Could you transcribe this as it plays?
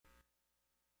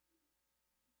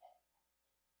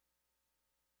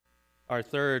Our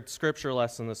third scripture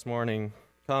lesson this morning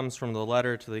comes from the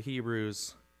letter to the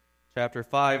Hebrews, chapter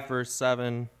 5, verse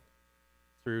 7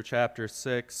 through chapter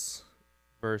 6,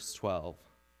 verse 12.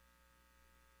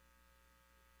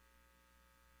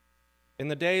 In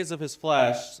the days of his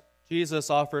flesh, Jesus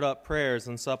offered up prayers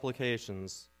and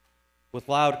supplications with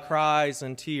loud cries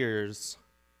and tears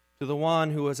to the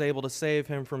one who was able to save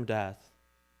him from death,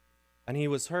 and he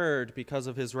was heard because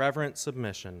of his reverent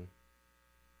submission.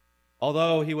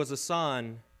 Although he was a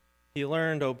son, he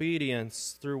learned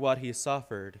obedience through what he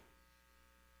suffered.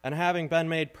 And having been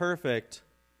made perfect,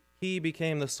 he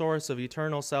became the source of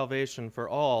eternal salvation for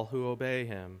all who obey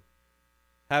him,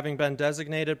 having been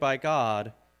designated by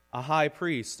God a high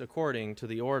priest according to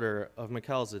the order of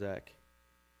Melchizedek.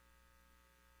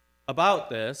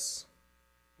 About this,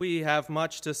 we have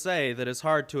much to say that is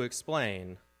hard to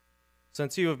explain,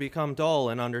 since you have become dull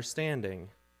in understanding.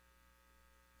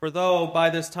 For though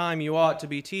by this time you ought to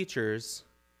be teachers,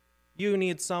 you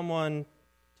need someone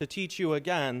to teach you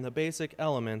again the basic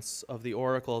elements of the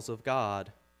oracles of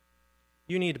God.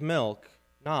 You need milk,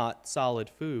 not solid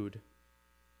food.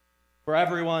 For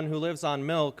everyone who lives on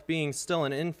milk, being still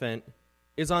an infant,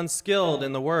 is unskilled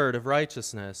in the word of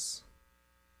righteousness.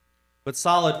 But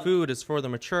solid food is for the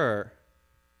mature,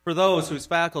 for those whose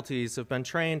faculties have been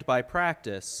trained by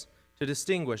practice to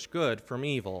distinguish good from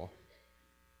evil.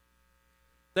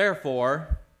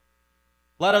 Therefore,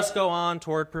 let us go on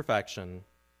toward perfection,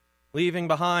 leaving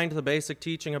behind the basic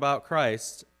teaching about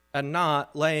Christ and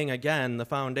not laying again the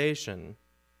foundation,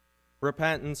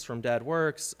 repentance from dead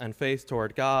works and faith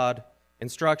toward God,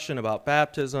 instruction about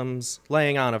baptisms,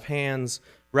 laying on of hands,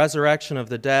 resurrection of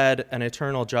the dead, and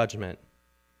eternal judgment.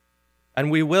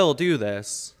 And we will do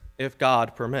this if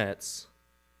God permits.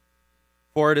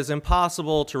 For it is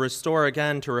impossible to restore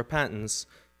again to repentance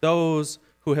those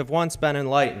who have once been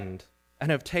enlightened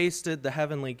and have tasted the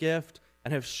heavenly gift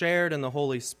and have shared in the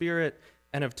Holy Spirit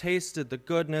and have tasted the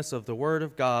goodness of the Word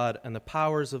of God and the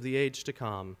powers of the age to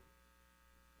come,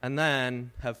 and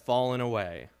then have fallen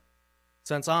away,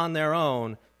 since on their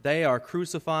own they are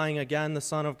crucifying again the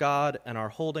Son of God and are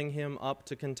holding him up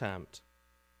to contempt.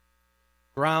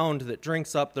 Ground that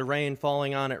drinks up the rain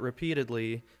falling on it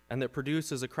repeatedly and that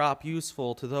produces a crop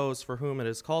useful to those for whom it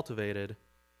is cultivated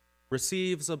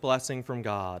receives a blessing from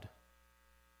God.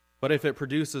 But if it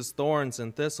produces thorns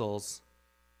and thistles,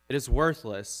 it is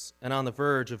worthless and on the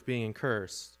verge of being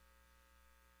cursed.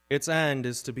 Its end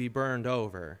is to be burned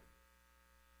over.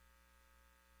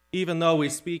 Even though we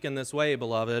speak in this way,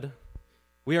 beloved,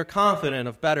 we are confident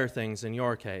of better things in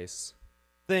your case,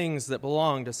 things that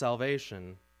belong to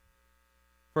salvation.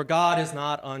 For God is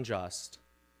not unjust.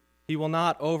 He will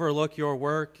not overlook your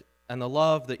work and the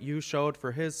love that you showed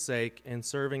for his sake in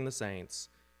serving the saints,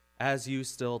 as you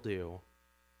still do.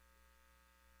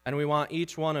 And we want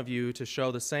each one of you to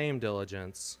show the same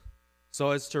diligence,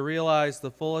 so as to realize the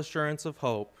full assurance of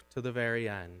hope to the very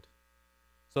end,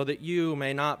 so that you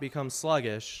may not become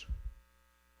sluggish,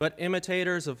 but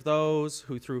imitators of those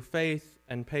who through faith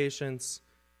and patience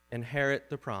inherit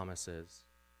the promises.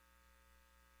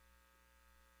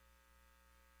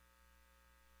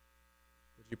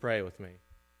 Would you pray with me?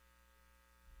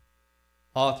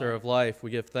 Author of life, we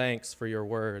give thanks for your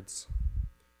words.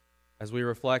 As we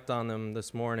reflect on them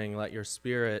this morning, let your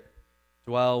Spirit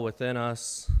dwell within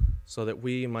us so that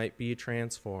we might be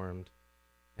transformed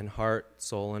in heart,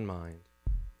 soul, and mind.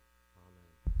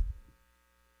 Amen.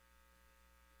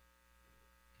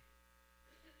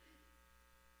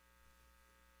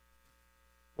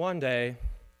 One day,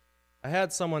 I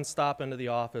had someone stop into the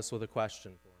office with a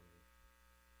question for me.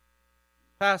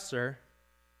 Pastor,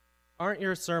 aren't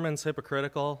your sermons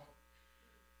hypocritical?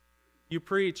 You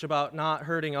preach about not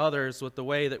hurting others with the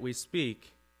way that we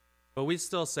speak, but we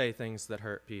still say things that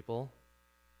hurt people.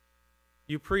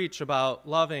 You preach about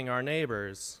loving our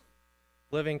neighbors,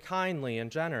 living kindly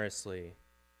and generously,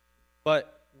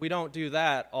 but we don't do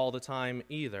that all the time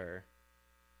either.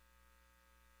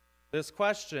 This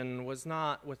question was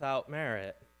not without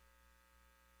merit.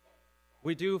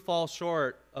 We do fall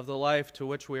short of the life to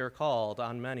which we are called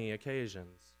on many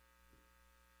occasions.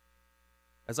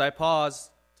 As I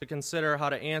paused to consider how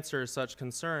to answer such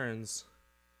concerns,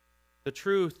 the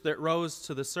truth that rose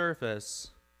to the surface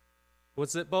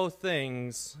was that both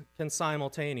things can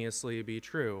simultaneously be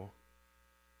true.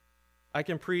 I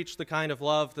can preach the kind of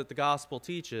love that the gospel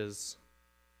teaches,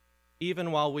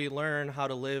 even while we learn how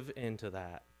to live into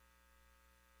that.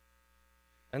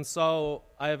 And so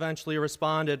I eventually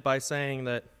responded by saying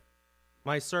that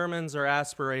my sermons are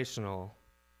aspirational,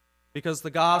 because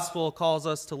the gospel calls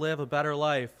us to live a better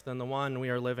life than the one we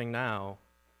are living now.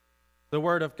 The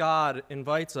Word of God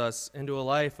invites us into a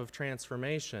life of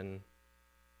transformation,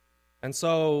 And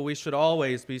so we should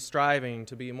always be striving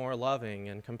to be more loving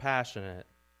and compassionate.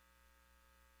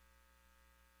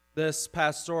 This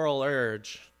pastoral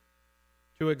urge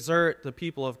to exert the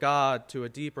people of God to a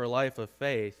deeper life of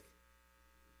faith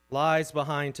lies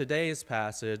behind today's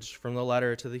passage from the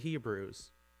letter to the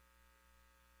Hebrews.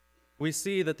 We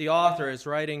see that the author is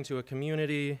writing to a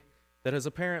community that has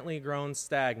apparently grown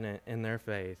stagnant in their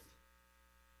faith.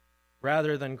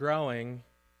 Rather than growing,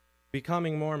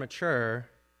 becoming more mature,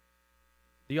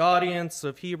 the audience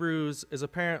of Hebrews is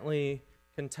apparently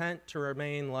content to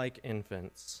remain like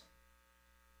infants.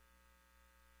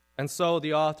 And so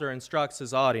the author instructs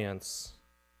his audience,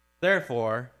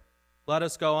 "Therefore, let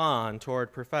us go on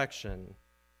toward perfection."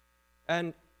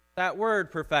 And that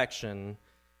word perfection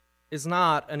is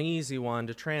not an easy one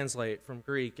to translate from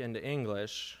Greek into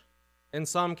English. In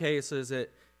some cases,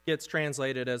 it gets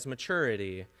translated as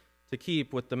maturity, to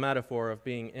keep with the metaphor of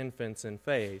being infants in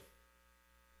faith.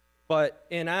 But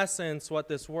in essence, what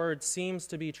this word seems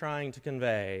to be trying to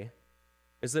convey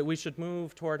is that we should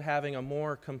move toward having a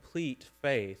more complete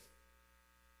faith.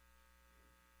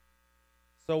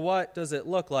 So what does it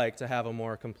look like to have a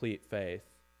more complete faith?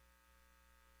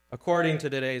 According to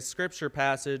today's scripture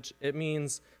passage, it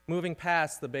means moving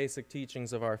past the basic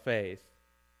teachings of our faith.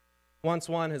 Once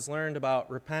one has learned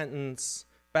about repentance,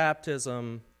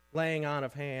 baptism, laying on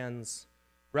of hands,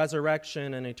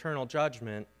 resurrection, and eternal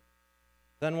judgment,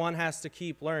 then one has to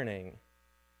keep learning.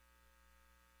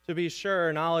 To be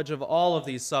sure, knowledge of all of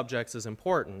these subjects is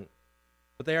important,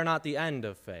 but they are not the end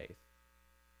of faith.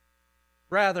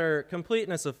 Rather,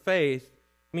 completeness of faith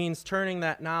means turning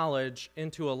that knowledge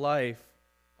into a life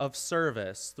of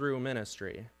service through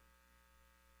ministry.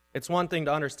 It's one thing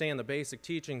to understand the basic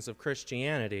teachings of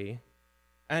Christianity.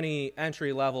 Any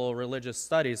entry-level religious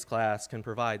studies class can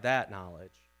provide that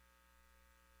knowledge.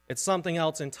 It's something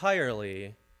else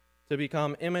entirely to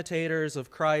become imitators of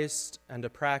Christ and to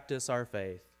practice our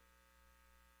faith.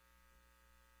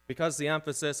 Because the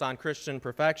emphasis on Christian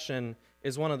perfection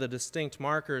is one of the distinct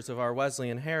markers of our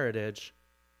Wesleyan heritage,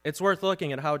 it's worth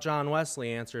looking at how John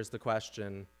Wesley answers the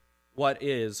question, what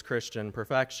is Christian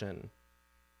perfection?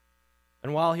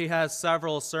 And while he has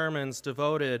several sermons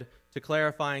devoted to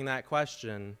clarifying that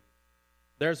question,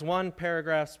 there's one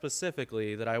paragraph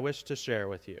specifically that I wish to share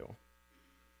with you.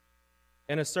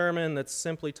 In a sermon that's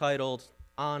simply titled,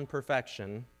 On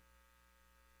Perfection,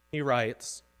 he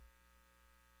writes,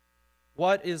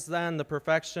 "What is then the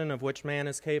perfection of which man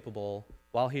is capable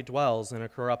while he dwells in a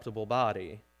corruptible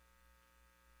body?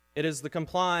 It is the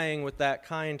complying with that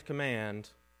kind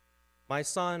command, 'My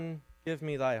son, give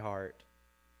me thy heart.'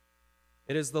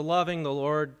 It is the loving the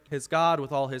Lord his God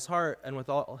with all his heart and with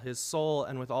all his soul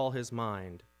and with all his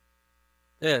mind.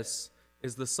 This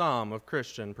is the sum of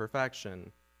Christian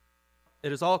perfection.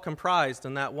 It is all comprised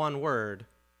in that one word,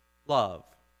 love.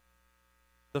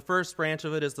 The first branch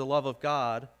of it is the love of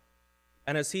God,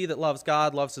 and as he that loves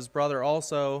God loves his brother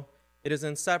also, it is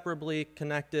inseparably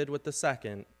connected with the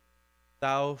second,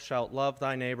 thou shalt love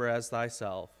thy neighbor as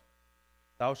thyself.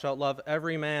 Thou shalt love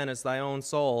every man as thy own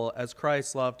soul, as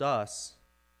Christ loved us.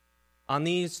 On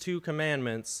these two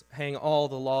commandments hang all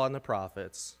the law and the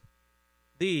prophets.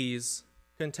 These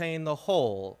contain the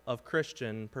whole of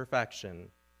Christian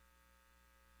perfection."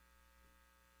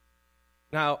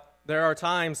 Now, there are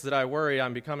times that I worry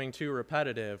I'm becoming too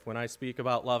repetitive when I speak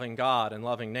about loving God and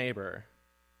loving neighbor.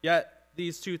 Yet,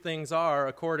 these two things are,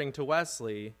 according to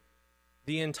Wesley,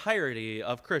 the entirety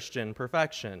of Christian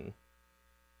perfection.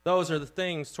 Those are the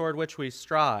things toward which we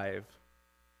strive.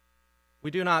 We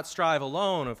do not strive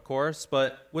alone, of course,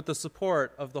 but with the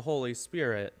support of the Holy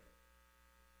Spirit.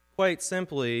 Quite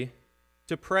simply,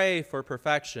 to pray for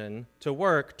perfection, to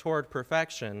work toward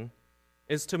perfection,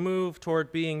 is to move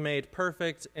toward being made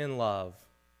perfect in love.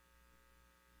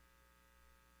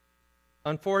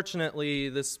 Unfortunately,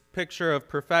 this picture of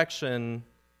perfection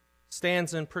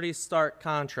stands in pretty stark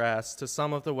contrast to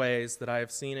some of the ways that I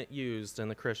have seen it used in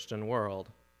the Christian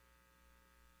world.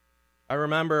 I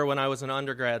remember when I was an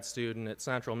undergrad student at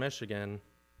Central Michigan,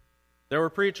 there were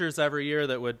preachers every year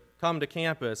that would come to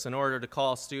campus in order to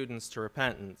call students to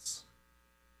repentance.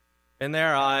 In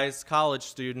their eyes, college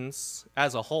students,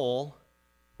 as a whole,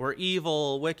 were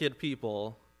evil, wicked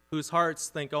people whose hearts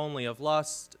think only of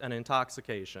lust and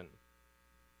intoxication.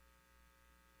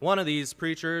 One of these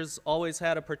preachers always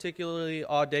had a particularly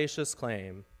audacious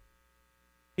claim.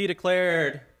 He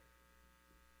declared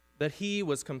that he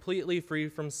was completely free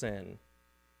from sin,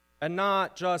 and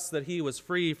not just that he was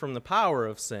free from the power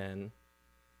of sin,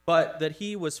 but that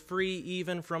he was free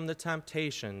even from the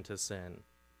temptation to sin.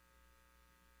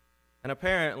 And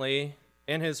apparently,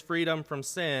 in his freedom from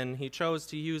sin, he chose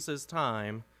to use his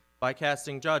time by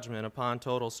casting judgment upon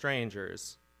total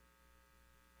strangers.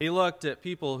 He looked at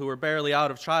people who were barely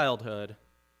out of childhood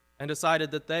and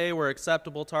decided that they were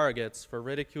acceptable targets for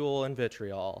ridicule and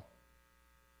vitriol.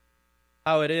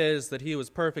 How it is that he was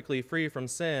perfectly free from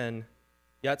sin,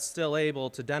 yet still able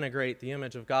to denigrate the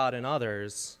image of God in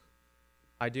others,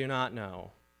 I do not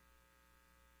know.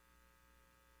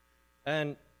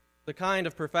 And the kind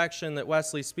of perfection that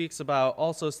Wesley speaks about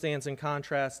also stands in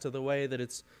contrast to the way that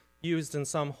it's used in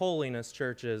some holiness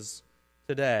churches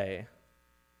today.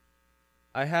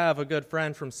 I have a good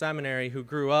friend from seminary who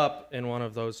grew up in one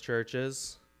of those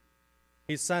churches.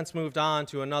 He's since moved on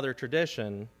to another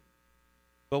tradition,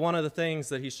 but one of the things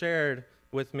that he shared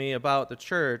with me about the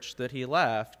church that he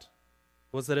left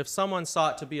was that if someone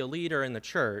sought to be a leader in the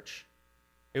church,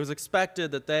 it was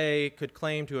expected that they could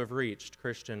claim to have reached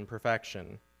Christian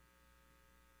perfection.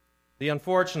 The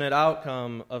unfortunate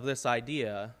outcome of this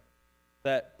idea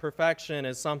that perfection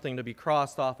is something to be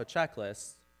crossed off a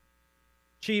checklist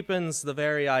cheapens the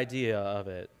very idea of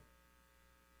it.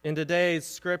 In today's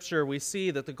scripture, we see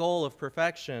that the goal of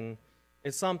perfection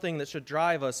is something that should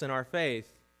drive us in our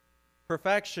faith.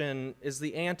 Perfection is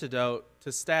the antidote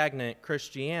to stagnant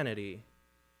Christianity.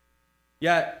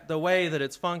 Yet, the way that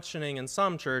it's functioning in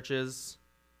some churches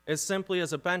is simply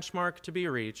as a benchmark to be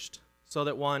reached so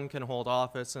that one can hold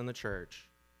office in the church.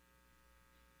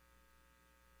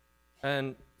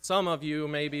 And some of you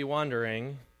may be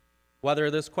wondering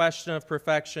whether this question of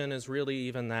perfection is really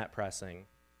even that pressing.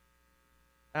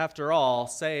 After all,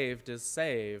 saved is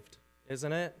saved,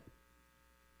 isn't it?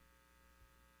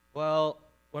 Well,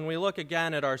 when we look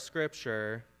again at our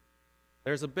scripture,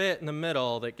 there's a bit in the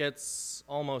middle that gets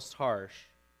almost harsh.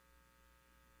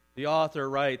 The author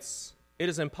writes, "It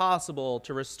is impossible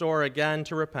to restore again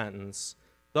to repentance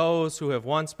those who have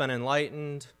once been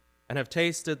enlightened and have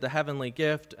tasted the heavenly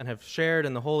gift and have shared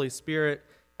in the Holy Spirit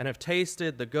and have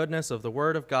tasted the goodness of the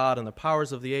Word of God and the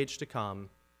powers of the age to come,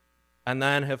 and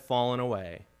then have fallen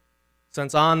away,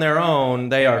 since on their own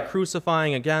they are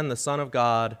crucifying again the Son of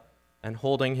God and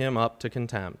holding him up to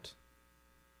contempt."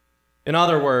 In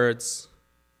other words,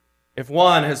 if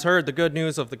one has heard the good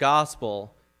news of the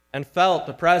gospel and felt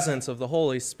the presence of the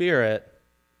Holy Spirit,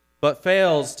 but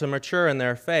fails to mature in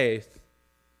their faith,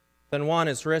 then one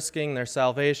is risking their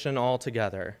salvation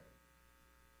altogether.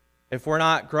 If we're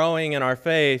not growing in our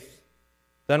faith,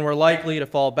 then we're likely to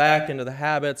fall back into the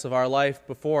habits of our life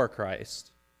before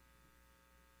Christ.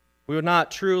 We would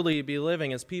not truly be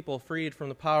living as people freed from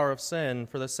the power of sin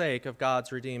for the sake of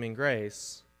God's redeeming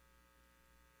grace.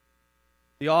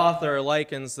 The author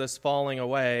likens this falling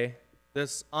away,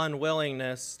 this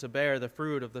unwillingness to bear the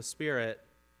fruit of the Spirit,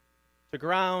 to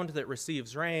ground that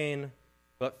receives rain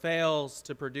but fails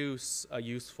to produce a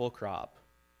useful crop.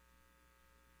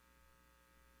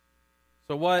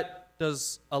 So what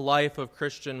does a life of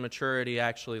Christian maturity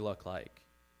actually look like?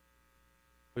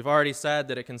 We've already said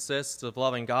that it consists of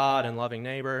loving God and loving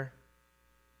neighbor.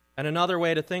 And another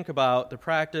way to think about the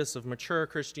practice of mature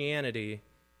Christianity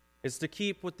is to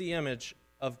keep with the image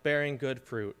of bearing good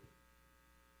fruit.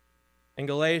 In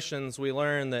Galatians, we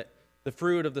learn that the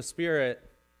fruit of the Spirit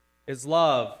is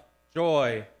love,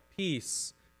 joy,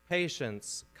 peace,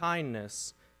 patience,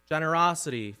 kindness,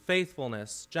 generosity,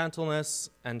 faithfulness, gentleness,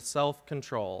 and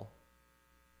self-control.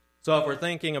 So if we're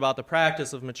thinking about the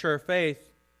practice of mature faith,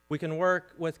 we can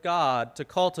work with God to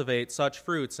cultivate such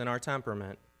fruits in our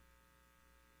temperament.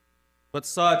 But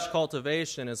such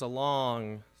cultivation is a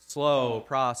long, slow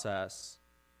process.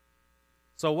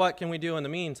 So what can we do in the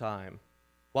meantime,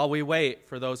 while we wait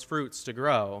for those fruits to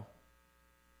grow?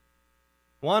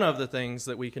 One of the things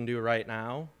that we can do right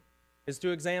now is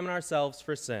to examine ourselves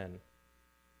for sin.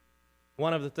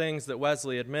 One of the things that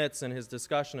Wesley admits in his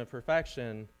discussion of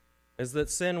perfection is that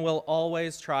sin will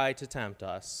always try to tempt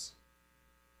us.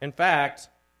 In fact,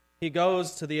 he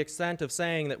goes to the extent of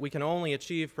saying that we can only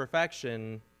achieve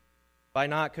perfection by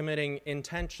not committing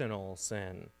intentional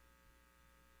sin.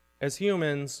 As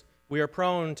humans, we are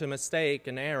prone to mistake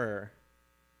and error,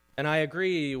 and I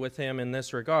agree with him in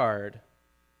this regard.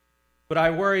 But I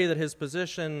worry that his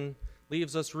position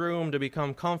leaves us room to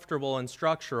become comfortable in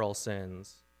structural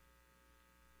sins.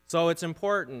 So it's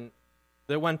important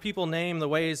that when people name the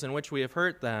ways in which we have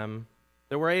hurt them,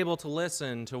 that we're able to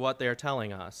listen to what they are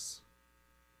telling us.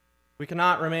 We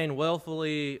cannot remain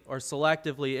willfully or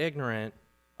selectively ignorant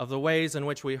of the ways in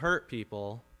which we hurt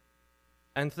people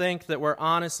and think that we're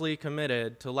honestly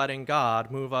committed to letting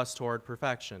God move us toward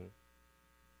perfection.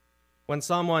 When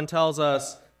someone tells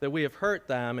us that we have hurt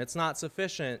them, it's not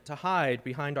sufficient to hide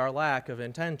behind our lack of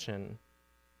intention.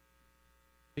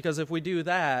 Because if we do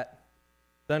that,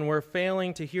 then we're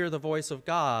failing to hear the voice of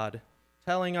God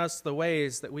telling us the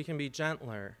ways that we can be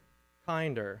gentler,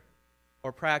 kinder,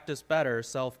 or practice better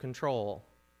self-control.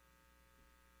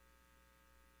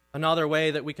 Another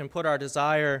way that we can put our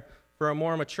desire for a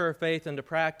more mature faith into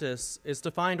practice is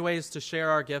to find ways to share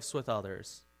our gifts with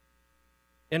others.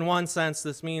 In one sense,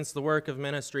 this means the work of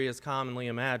ministry is commonly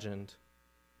imagined,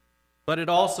 but it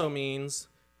also means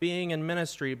being in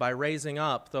ministry by raising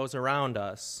up those around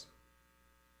us.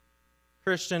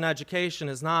 Christian education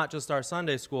is not just our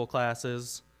Sunday school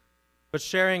classes, but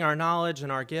sharing our knowledge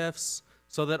and our gifts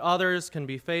so that others can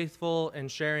be faithful in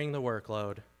sharing the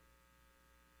workload.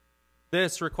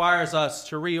 This requires us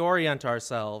to reorient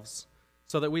ourselves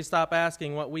so that we stop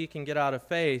asking what we can get out of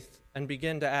faith and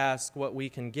begin to ask what we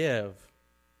can give.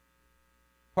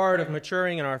 Part of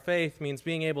maturing in our faith means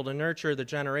being able to nurture the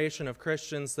generation of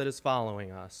Christians that is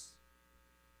following us.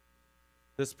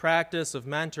 This practice of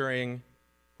mentoring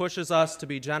pushes us to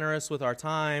be generous with our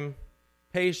time,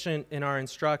 patient in our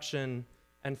instruction,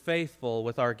 and faithful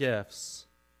with our gifts.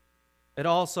 It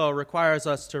also requires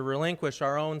us to relinquish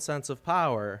our own sense of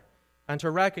power and to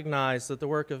recognize that the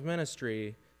work of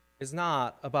ministry is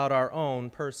not about our own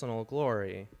personal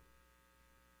glory.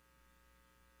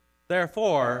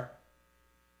 Therefore,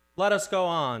 let us go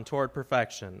on toward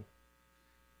perfection.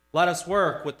 Let us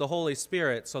work with the Holy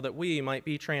Spirit so that we might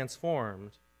be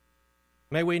transformed.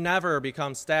 May we never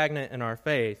become stagnant in our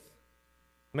faith.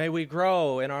 May we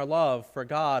grow in our love for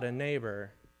God and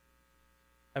neighbor.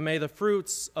 And may the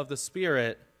fruits of the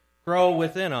Spirit grow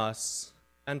within us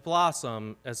and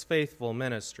blossom as faithful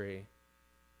ministry.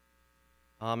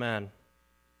 Amen.